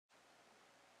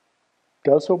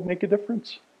Does hope make a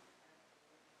difference?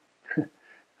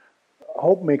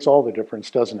 Hope makes all the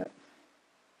difference, doesn't it?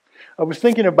 I was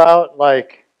thinking about,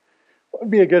 like, what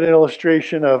would be a good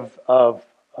illustration of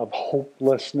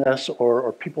hopelessness,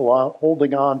 or people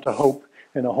holding on to hope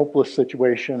in a hopeless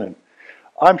situation. And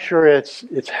I'm sure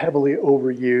it's heavily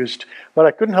overused, but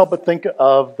I couldn't help but think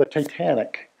of the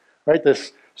Titanic, right?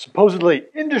 This supposedly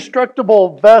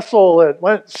indestructible vessel that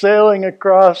went sailing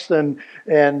across and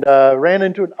ran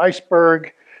into an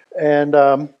iceberg. And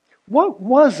what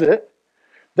was it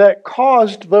that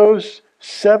caused those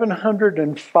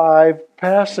 705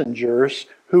 passengers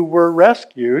who were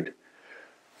rescued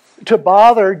to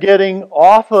bother getting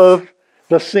off of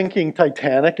the sinking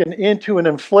Titanic and into an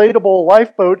inflatable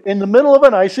lifeboat in the middle of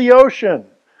an icy ocean?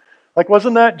 Like,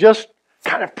 wasn't that just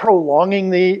kind of prolonging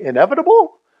the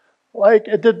inevitable? Like,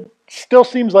 still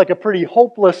seems like a pretty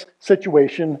hopeless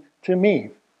situation to me.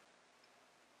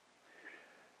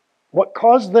 What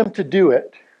caused them to do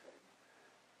it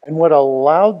and what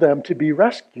allowed them to be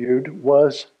rescued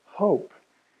was hope.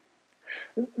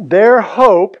 Their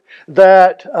hope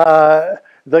that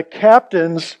the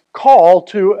captain's call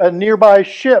to a nearby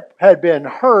ship had been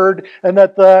heard and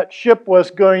that ship was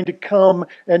going to come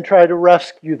and try to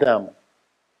rescue them.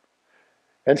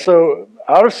 And so,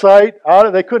 out of sight,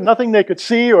 nothing they could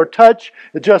see or touch,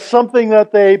 just something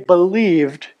that they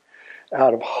believed.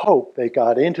 Out of hope, they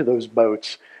got into those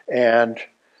boats, and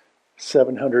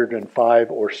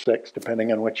 705 or 6,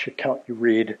 depending on which account you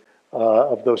read,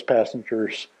 of those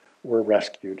passengers were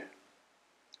rescued.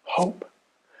 Hope.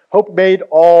 Hope made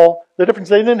all the difference.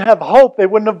 They didn't have hope, they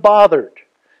wouldn't have bothered.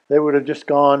 They would have just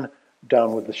gone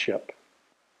down with the ship.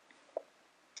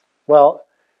 Well,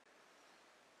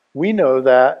 we know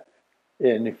that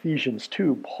in Ephesians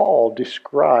 2, Paul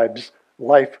describes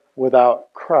life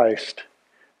without Christ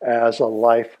as a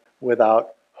life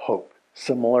without hope,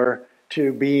 similar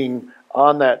to being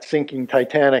on that sinking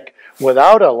Titanic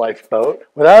without a lifeboat,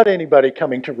 without anybody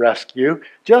coming to rescue,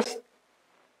 just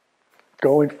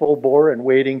going full bore and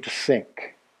waiting to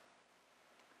sink.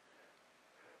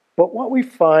 But what we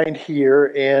find here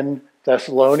in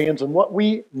Thessalonians, and what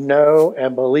we know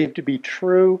and believe to be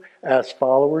true as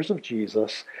followers of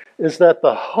Jesus, is that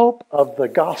the hope of the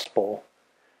gospel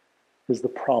is the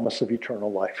promise of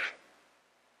eternal life.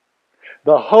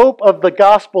 The hope of the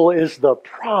gospel is the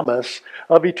promise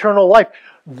of eternal life.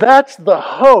 That's the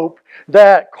hope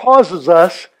that causes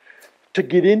us to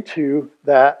get into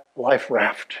that life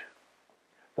raft.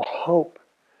 The hope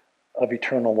of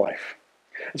eternal life.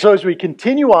 So as we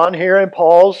continue on here in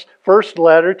Paul's first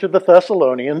letter to the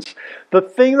Thessalonians, the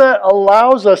thing that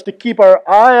allows us to keep our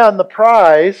eye on the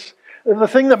prize, and the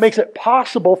thing that makes it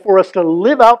possible for us to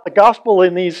live out the gospel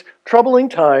in these troubling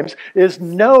times, is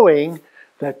knowing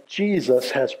that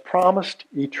Jesus has promised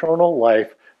eternal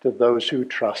life to those who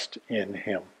trust in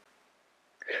Him.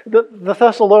 The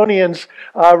Thessalonians,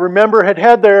 remember,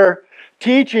 had their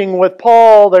teaching with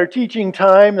Paul, their teaching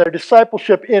time, their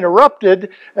discipleship interrupted,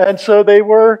 and so they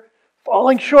were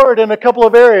falling short in a couple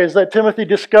of areas that Timothy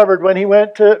discovered when he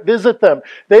went to visit them.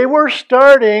 They were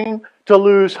starting to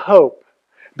lose hope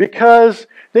because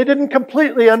they didn't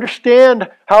completely understand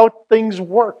how things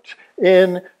worked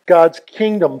in God's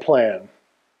kingdom plan.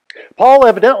 Paul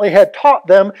evidently had taught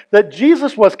them that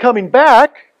Jesus was coming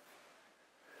back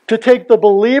to take the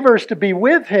believers to be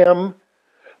with Him,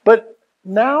 but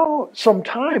now some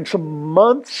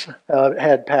months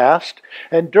had passed,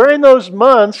 and during those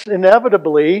months,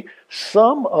 inevitably,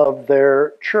 some of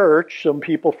their church, some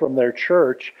people from their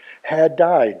church had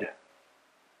died.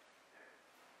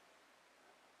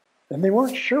 And they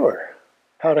weren't sure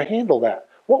how to handle that.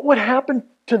 What would happen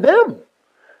to them?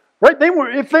 Right?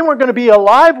 If they weren't going to be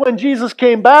alive when Jesus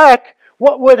came back,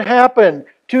 what would happen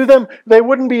to them? They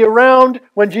wouldn't be around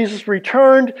when Jesus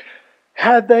returned.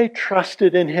 Had they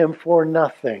trusted in Him for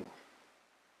nothing?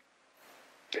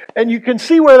 And you can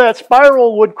see where that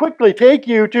spiral would quickly take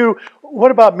you to, what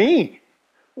about me?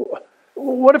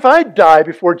 What if I die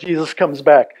before Jesus comes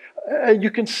back?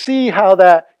 You can see how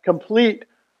that complete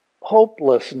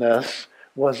hopelessness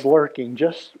was lurking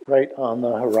just right on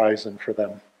the horizon for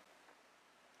them.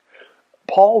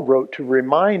 Paul wrote to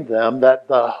remind them that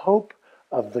the hope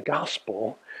of the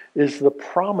gospel is the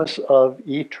promise of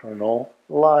eternal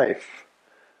life,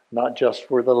 not just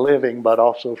for the living, but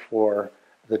also for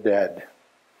the dead.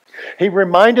 He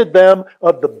reminded them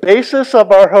of the basis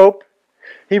of our hope.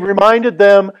 He reminded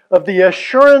them of the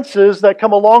assurances that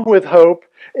come along with hope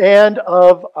and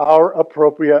of our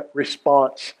appropriate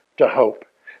response to hope.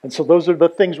 And so those are the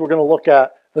things we're going to look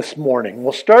at this morning.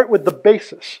 We'll start with the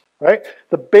basis, right?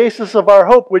 The basis of our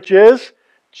hope, which is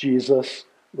Jesus'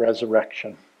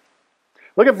 resurrection.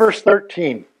 Look at verse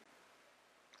 13.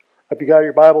 Hope you got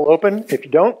your Bible open. If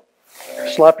you don't,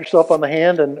 slap yourself on the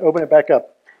hand and open it back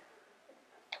up.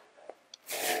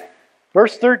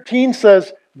 Verse 13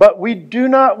 says, "But we do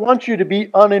not want you to be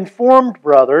uninformed,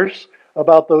 brothers,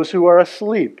 about those who are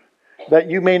asleep, that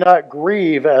you may not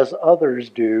grieve as others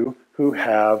do who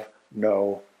have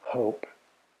no hope."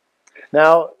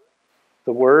 Now,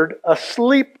 the word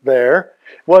asleep there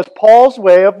was Paul's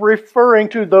way of referring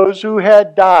to those who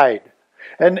had died.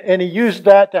 And he used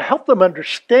that to help them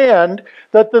understand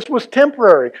that this was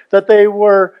temporary, that they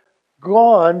were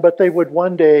gone, but they would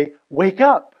one day wake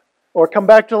up or come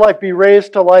back to life, be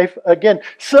raised to life again.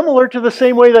 Similar to the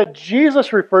same way that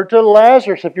Jesus referred to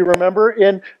Lazarus, if you remember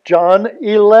in John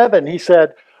 11. He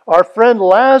said, "Our friend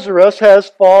Lazarus has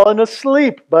fallen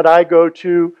asleep, but I go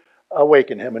to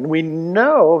awaken him." And we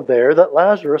know there that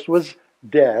Lazarus was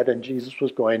dead and Jesus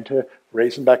was going to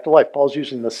raise him back to life. Paul's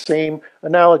using the same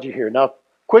analogy here. Now,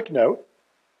 quick note,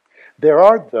 there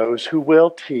are those who will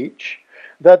teach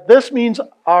that this means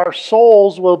our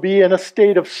souls will be in a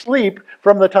state of sleep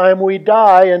from the time we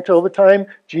die until the time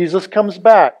Jesus comes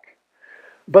back.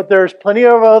 But there's plenty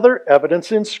of other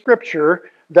evidence in Scripture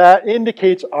that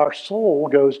indicates our soul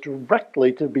goes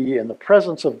directly to be in the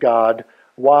presence of God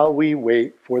while we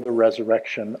wait for the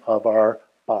resurrection of our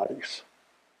bodies.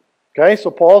 Okay,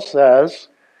 so Paul says,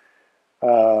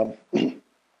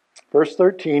 verse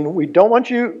 13, we do not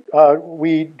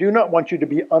want you to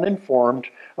be uninformed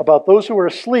about those who are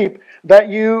asleep, that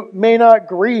you may not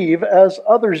grieve as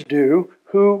others do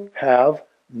who have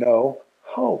no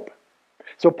hope.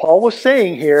 So Paul was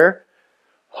saying here,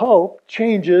 hope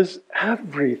changes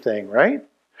everything, right?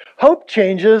 Hope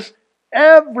changes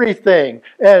everything.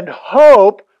 And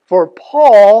hope for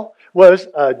Paul was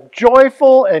a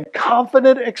joyful and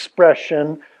confident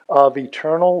expression of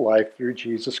eternal life through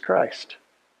Jesus Christ.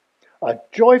 A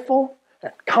joyful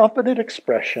and confident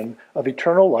expression of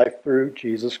eternal life through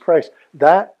Jesus Christ.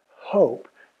 That hope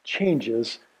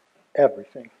changes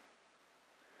everything.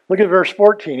 Look at verse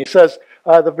 14. He says,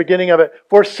 the beginning of it,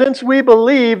 "For since we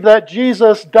believe that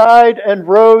Jesus died and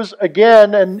rose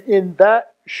again," and in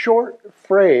that short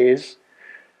phrase,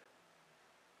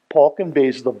 Paul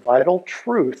conveys the vital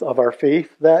truth of our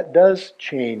faith that does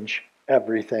change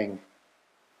everything.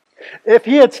 If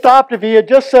he had stopped, if he had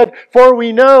just said, "For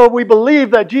we know, we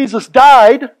believe that Jesus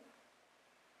died,"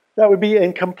 that would be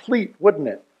incomplete, wouldn't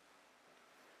it?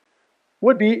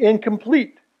 Would be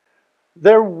incomplete.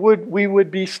 We would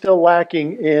be still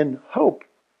lacking in hope.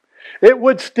 It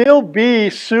would still be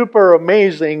super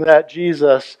amazing that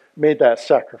Jesus made that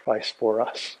sacrifice for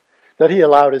us, that he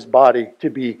allowed his body to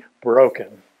be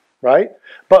broken, right?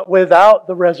 But without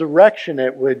the resurrection,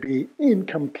 it would be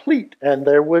incomplete and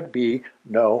there would be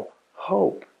no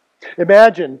hope.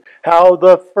 Imagine how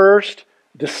the first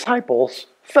disciples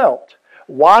felt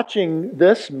watching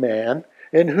this man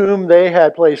in whom they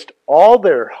had placed all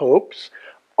their hopes,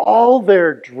 all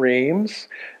their dreams,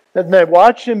 and they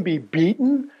watched him be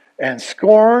beaten and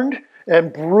scorned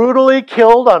and brutally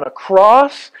killed on a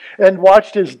cross and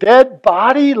watched his dead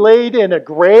body laid in a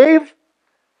grave.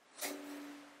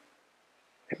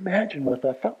 Imagine what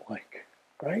that felt like,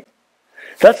 right?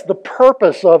 That's the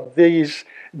purpose of these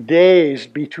days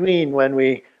between when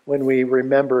we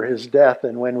remember his death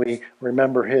and when we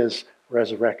remember his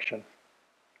resurrection.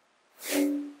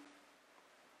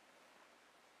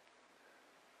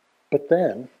 But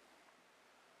then,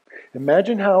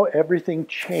 imagine how everything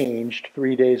changed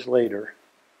 3 days later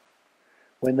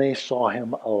when they saw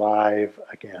him alive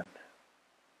again.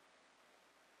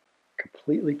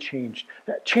 Completely changed.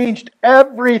 That changed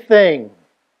everything.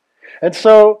 And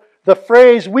so the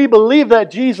phrase, "we believe that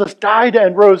Jesus died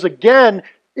and rose again,"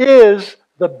 is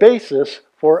the basis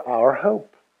for our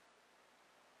hope.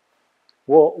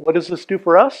 Well, what does this do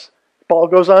for us? Paul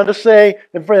goes on to say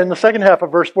in the second half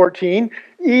of verse 14,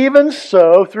 "Even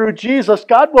so, through Jesus,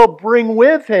 God will bring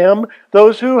with him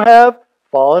those who have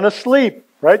fallen asleep,"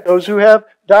 right? Those who have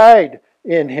died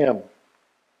in him.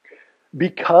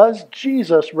 Because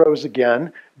Jesus rose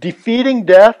again, defeating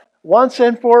death once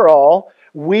and for all,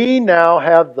 we now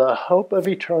have the hope of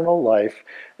eternal life,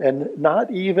 and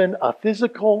not even a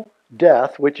physical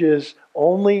death, which is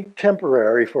only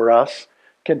temporary for us,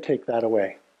 can take that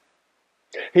away.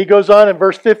 He goes on in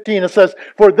verse 15 and says,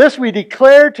 "For this we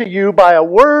declare to you by a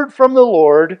word from the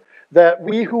Lord, that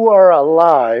we who are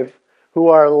alive, who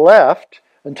are left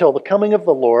until the coming of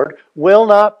the Lord, will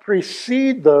not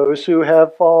precede those who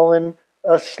have fallen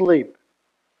asleep."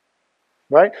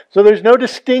 Right? So there's no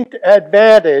distinct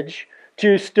advantage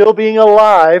to still being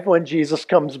alive when Jesus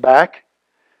comes back,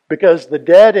 because the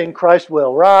dead in Christ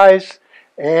will rise,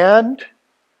 and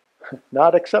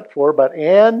not except for, but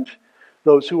and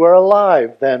those who are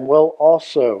alive then will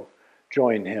also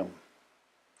join him.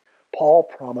 Paul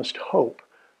promised hope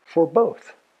for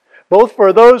both. Both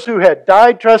for those who had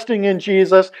died trusting in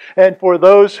Jesus and for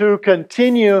those who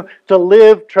continue to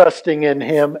live trusting in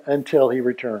him until he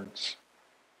returns.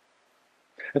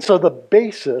 And so the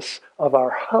basis of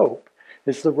our hope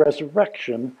is the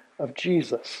resurrection of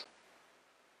Jesus.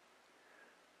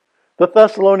 The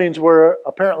Thessalonians were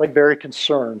apparently very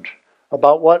concerned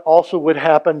about what also would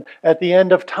happen at the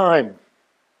end of time.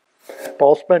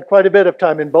 Paul spent quite a bit of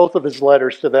time in both of his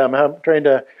letters to them trying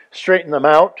to straighten them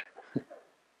out.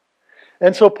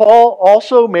 And so Paul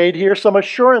also made here some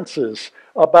assurances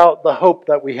about the hope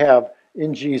that we have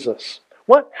in Jesus.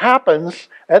 What happens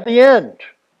at the end?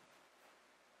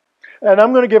 And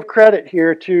I'm going to give credit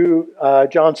here to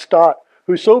John Stott,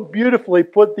 who so beautifully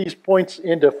put these points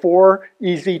into 4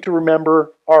 easy to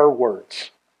remember R words.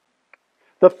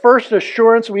 The first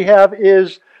assurance we have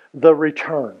is the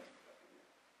return.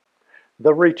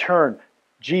 The return.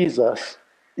 Jesus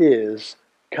is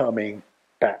coming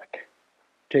back.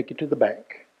 Take it to the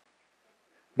bank.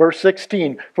 Verse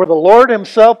 16, for the Lord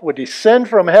himself would descend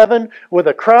from heaven with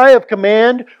a cry of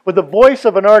command, with the voice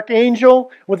of an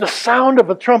archangel, with the sound of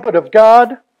a trumpet of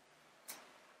God.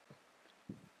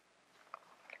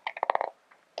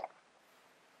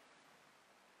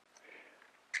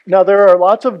 Now, there are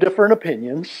lots of different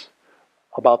opinions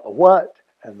about the what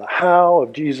and the how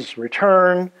of Jesus'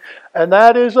 return, and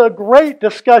that is a great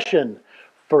discussion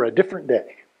for a different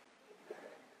day.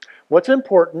 What's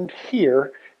important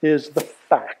here is the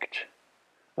fact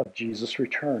of Jesus'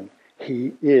 return.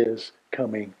 He is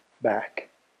coming back.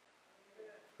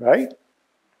 Right?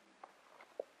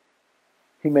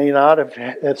 He may not have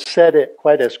said it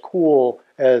quite as cool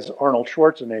as Arnold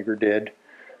Schwarzenegger did,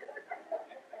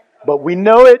 but we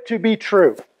know it to be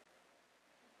true.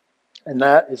 And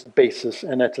that is the basis,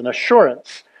 and it's an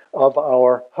assurance of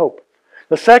our hope.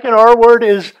 The second R word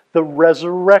is the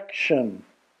resurrection.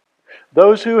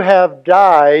 Those who have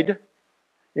died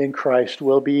in Christ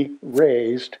will be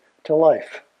raised to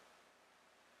life.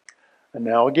 And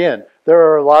now again,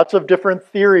 there are lots of different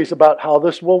theories about how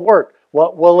this will work.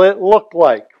 What will it look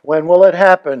like? When will it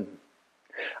happen?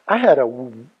 I had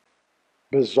a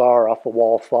bizarre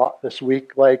off-the-wall thought this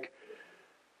week, like,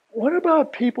 what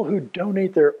about people who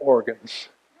donate their organs?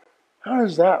 How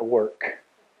does that work?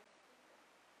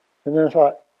 And then I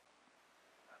thought,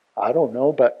 I don't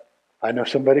know, but I know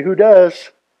somebody who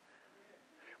does.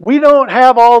 We don't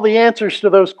have all the answers to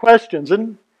those questions,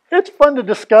 and it's fun to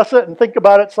discuss it and think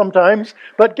about it sometimes,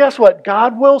 but guess what?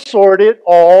 God will sort it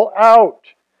all out.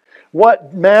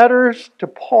 What matters to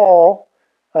Paul,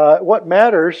 what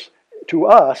matters to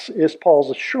us is Paul's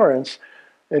assurance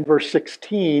in verse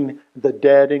 16, the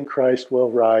dead in Christ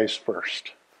will rise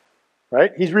first.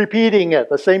 Right? He's repeating it,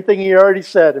 the same thing he already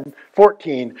said in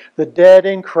 14. The dead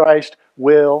in Christ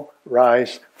will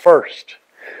rise first.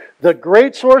 The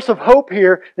great source of hope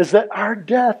here is that our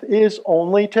death is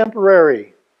only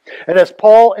temporary. And as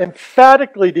Paul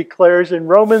emphatically declares in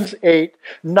Romans 8,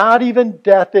 not even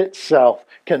death itself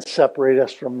can separate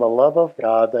us from the love of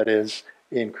God that is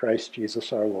in Christ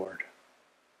Jesus our Lord.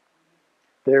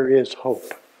 There is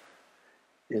hope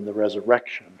in the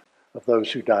resurrection of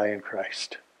those who die in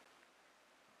Christ.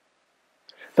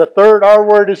 The third R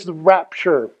word is the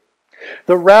rapture.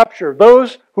 The rapture.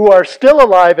 Those who are still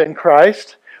alive in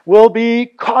Christ will be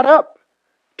caught up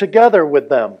together with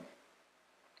them.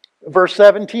 Verse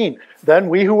 17, then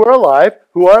we who are alive,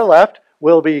 who are left,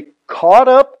 will be caught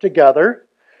up together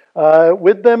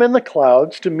with them in the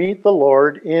clouds to meet the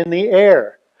Lord in the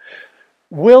air.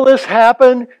 Will this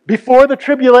happen before the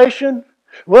tribulation?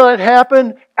 Will it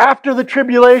happen after the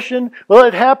tribulation? Will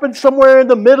it happen somewhere in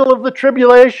the middle of the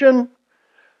tribulation?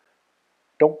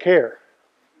 Don't care.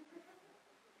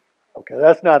 Okay,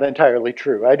 that's not entirely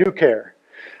true. I do care.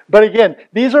 But again,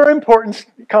 these are important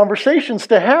conversations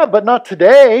to have, but not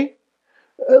today.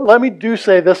 Let me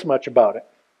say this much about it.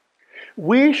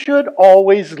 We should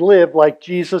always live like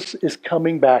Jesus is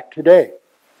coming back today.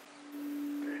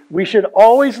 We should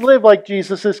always live like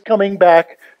Jesus is coming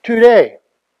back today.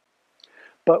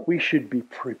 But we should be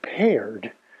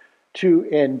prepared to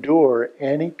endure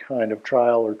any kind of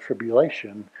trial or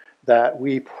tribulation that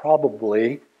we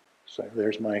probably, so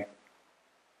there's my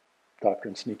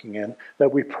doctrine sneaking in,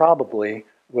 that we probably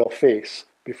will face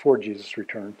before Jesus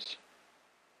returns.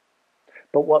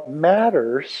 But what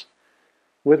matters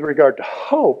with regard to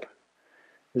hope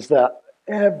is that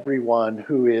everyone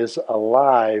who is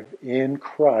alive in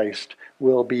Christ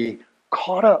will be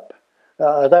caught up.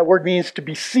 That word means to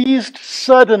be seized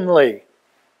suddenly.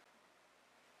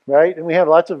 Right? And we have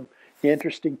lots of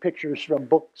interesting pictures from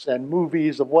books and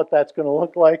movies of what that's going to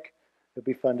look like. It'll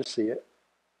be fun to see it.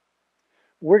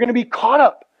 We're going to be caught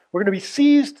up. We're going to be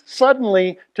seized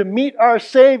suddenly to meet our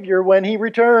Savior when He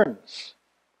returns.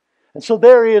 And so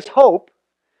there is hope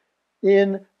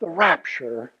in the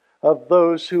rapture of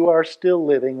those who are still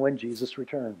living when Jesus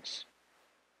returns.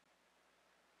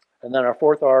 And then our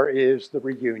fourth R is the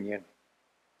reunion.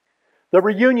 The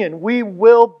reunion. We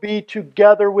will be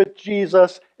together with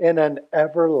Jesus in an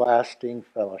everlasting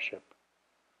fellowship.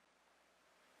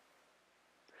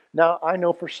 Now, I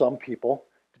know for some people,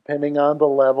 depending on the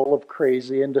level of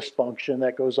crazy and dysfunction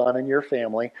that goes on in your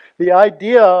family, the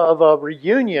idea of a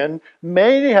reunion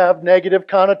may have negative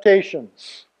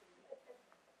connotations.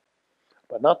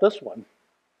 But not this one.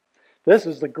 This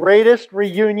is the greatest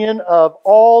reunion of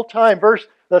all time.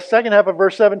 The second half of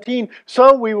verse 17,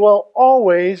 so we will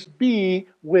always be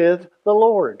with the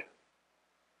Lord.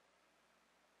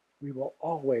 We will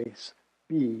always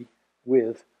be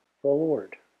with the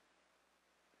Lord.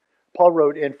 Paul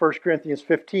wrote in 1 Corinthians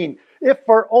 15, if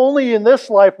for only in this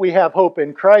life we have hope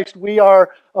in Christ, we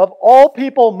are of all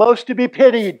people most to be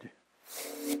pitied.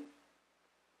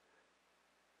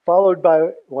 Followed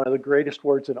by one of the greatest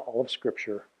words in all of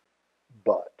Scripture,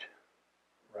 but.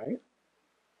 Right?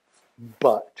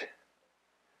 But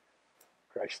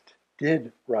Christ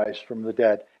did rise from the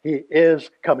dead. He is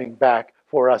coming back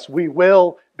for us. We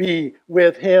will be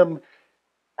with Him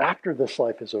after this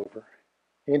life is over,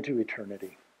 into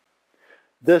eternity.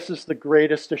 This is the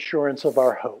greatest assurance of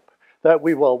our hope, that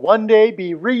we will one day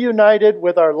be reunited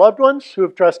with our loved ones who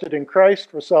have trusted in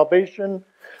Christ for salvation,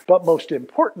 but most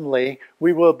importantly,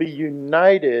 we will be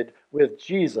united with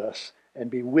Jesus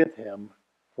and be with Him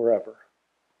forever.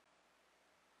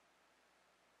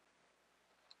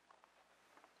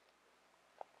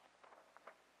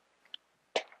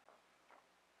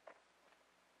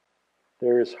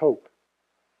 There is hope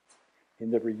in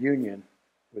the reunion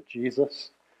with Jesus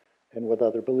and with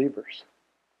other believers.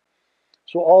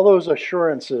 So all those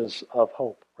assurances of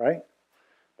hope, right?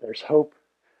 There's hope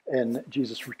in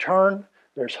Jesus' return.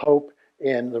 There's hope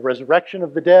in the resurrection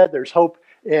of the dead. There's hope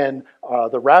in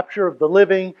the rapture of the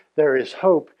living. There is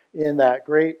hope in that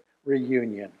great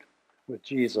reunion with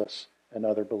Jesus and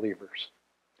other believers.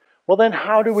 Well, then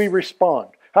how do we respond?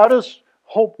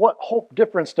 What hope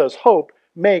difference does hope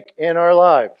make in our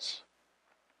lives?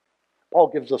 Paul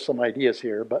gives us some ideas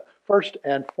here, but first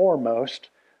and foremost,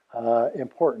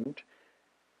 important,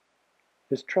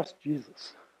 is trust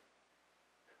Jesus.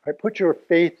 Right? Put your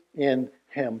faith in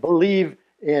Him. Believe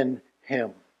in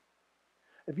Him.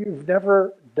 If you've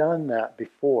never done that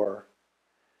before,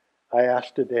 I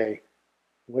ask today,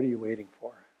 what are you waiting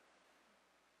for?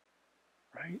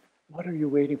 Right? What are you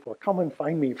waiting for? Come and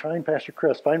find me. Find Pastor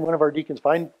Chris. Find one of our deacons.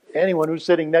 Find anyone who's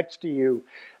sitting next to you.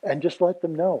 And just let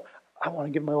them know, I want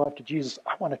to give my life to Jesus.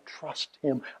 I want to trust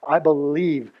Him. I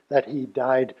believe that He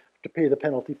died to pay the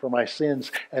penalty for my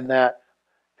sins. And that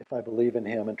if I believe in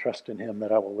Him and trust in Him,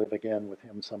 that I will live again with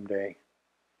Him someday.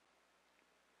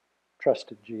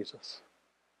 Trust in Jesus.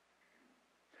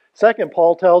 Second,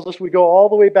 Paul tells us, we go all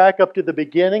the way back up to the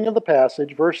beginning of the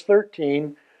passage, verse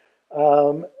 13.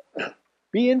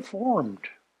 Be informed,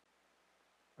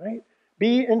 right?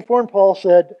 Be informed, Paul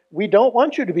said. We don't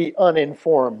want you to be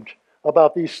uninformed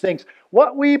about these things.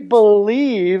 What we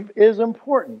believe is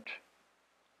important.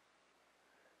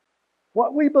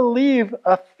 What we believe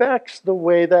affects the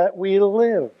way that we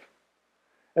live.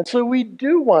 And so we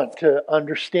do want to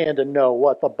understand and know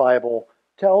what the Bible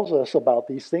tells us about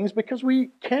these things because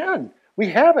we can. We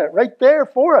have it right there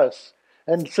for us.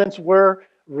 And since we're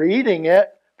reading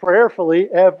it prayerfully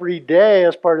every day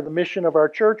as part of the mission of our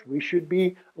church, we should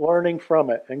be learning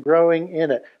from it and growing in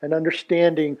it and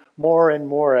understanding more and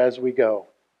more as we go.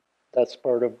 That's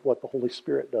part of what the Holy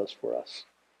Spirit does for us.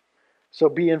 So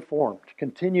be informed.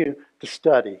 Continue to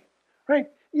study. Right?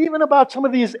 Even about some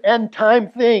of these end time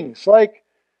things, like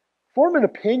form an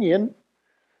opinion.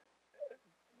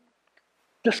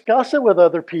 Discuss it with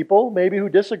other people, maybe who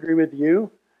disagree with you.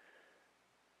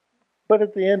 But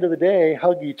at the end of the day,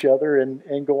 hug each other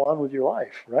and go on with your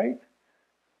life, right?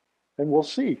 And we'll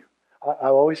see.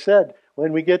 I've always said,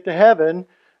 when we get to heaven,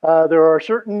 there are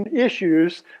certain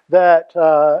issues that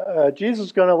Jesus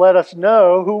is going to let us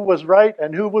know who was right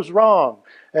and who was wrong.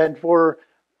 And for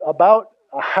about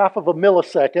a half of a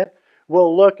millisecond,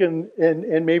 we'll look and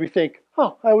maybe think,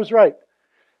 oh, I was right.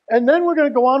 And then we're going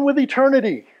to go on with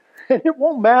eternity. And it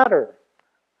won't matter.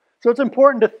 So it's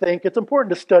important to think, it's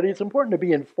important to study, it's important to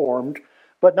be informed,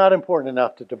 but not important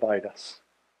enough to divide us.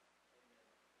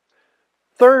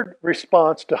 Third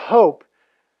response to hope,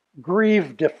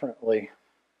 grieve differently.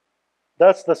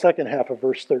 That's the second half of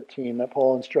verse 13 that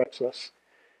Paul instructs us.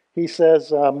 He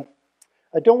says,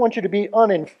 I don't want you to be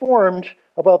uninformed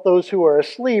about those who are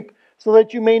asleep, so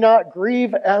that you may not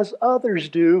grieve as others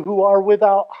do who are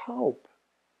without hope.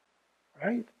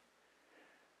 Right?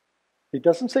 It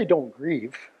doesn't say don't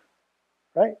grieve.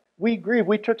 Right? We grieve.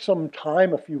 We took some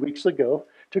time a few weeks ago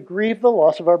to grieve the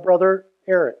loss of our brother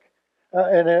Eric.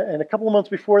 And a couple of months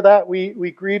before that,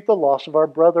 we grieved the loss of our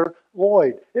brother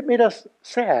Lloyd. It made us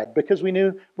sad because we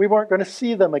knew we weren't going to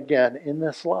see them again in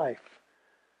this life.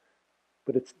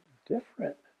 But it's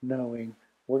different knowing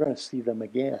we're going to see them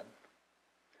again.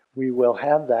 We will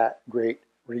have that great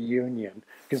reunion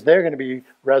because they're going to be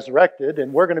resurrected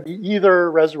and we're going to be either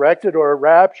resurrected or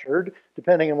raptured,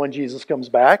 depending on when Jesus comes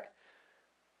back.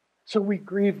 So we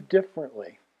grieve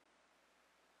differently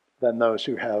than those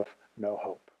who have no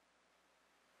hope.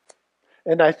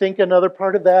 And I think another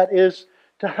part of that is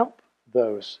to help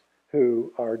those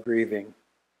who are grieving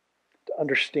to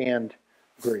understand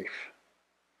grief.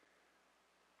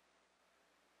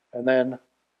 And then,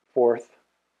 fourth,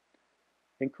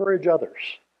 encourage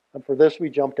others. And for this,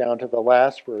 we jump down to the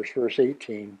last verse, verse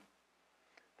 18.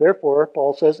 Therefore,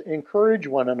 Paul says, encourage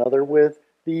one another with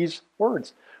these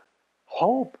words.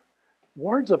 Hope.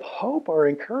 Words of hope are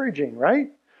encouraging,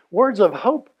 right? Words of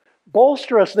hope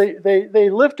bolster us. They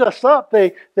lift us up.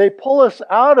 They pull us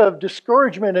out of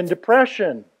discouragement and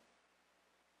depression.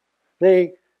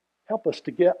 They help us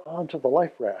to get onto the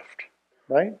life raft,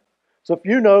 right? So if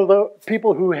you know the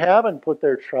people who haven't put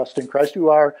their trust in Christ, who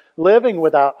are living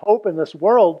without hope in this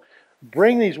world,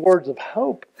 bring these words of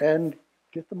hope and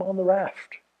get them on the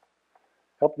raft.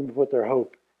 Help them to put their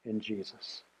hope in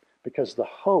Jesus. Because the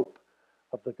hope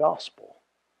of the gospel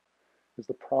is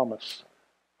the promise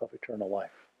of eternal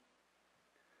life.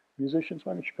 Musicians,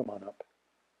 why don't you come on up?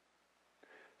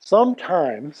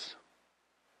 Sometimes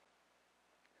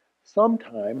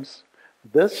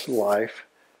this life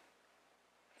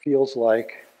feels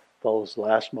like those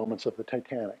last moments of the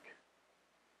Titanic.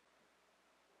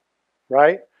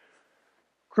 Right?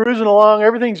 Cruising along,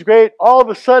 everything's great. All of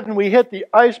a sudden we hit the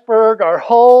iceberg, our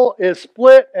hull is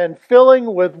split and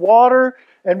filling with water,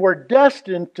 and we're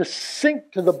destined to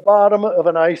sink to the bottom of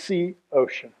an icy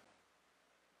ocean.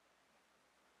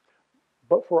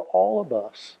 But for all of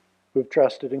us who've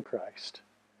trusted in Christ,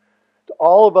 to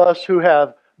all of us who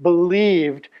have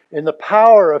believed in the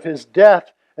power of His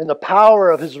death and the power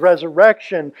of His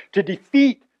resurrection to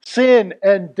defeat sin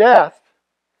and death,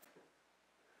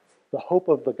 the hope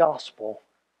of the gospel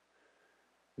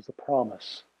is the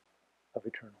promise of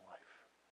eternal